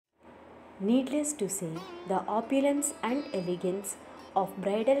Needless to say, the opulence and elegance of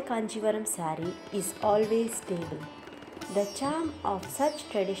bridal Kanchipuram saree is always stable. The charm of such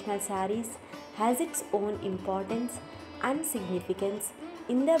traditional sarees has its own importance and significance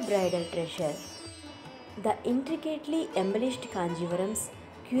in the bridal treasure. The intricately embellished Kanjipurams,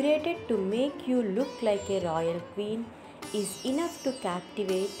 curated to make you look like a royal queen, is enough to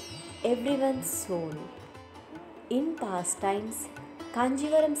captivate everyone's soul. In past times,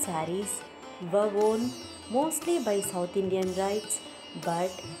 Kanjipuram sarees were worn mostly by South Indian brides,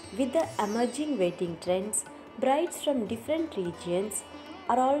 but with the emerging wedding trends, brides from different regions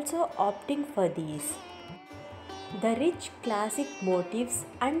are also opting for these. The rich classic motifs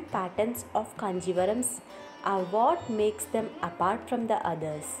and patterns of Kanjivarams are what makes them apart from the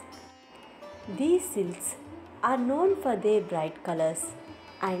others. These silks are known for their bright colors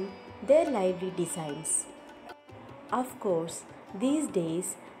and their lively designs. Of course, these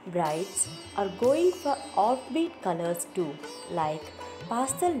days brides are going for offbeat colors too, like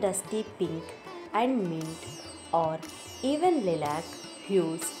pastel dusty pink and mint, or even lilac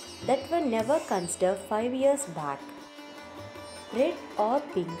hues that were never considered 5 years back. Red or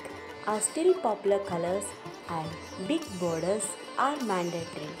pink are still popular colors and big borders are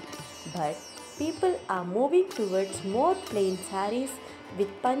mandatory. But people are moving towards more plain sarees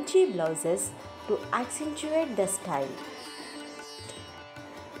with punchy blouses to accentuate the style.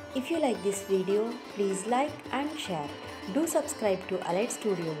 If you like this video, please like and share. Do subscribe to Allied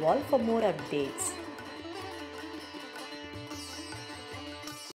Studio Wall for more updates.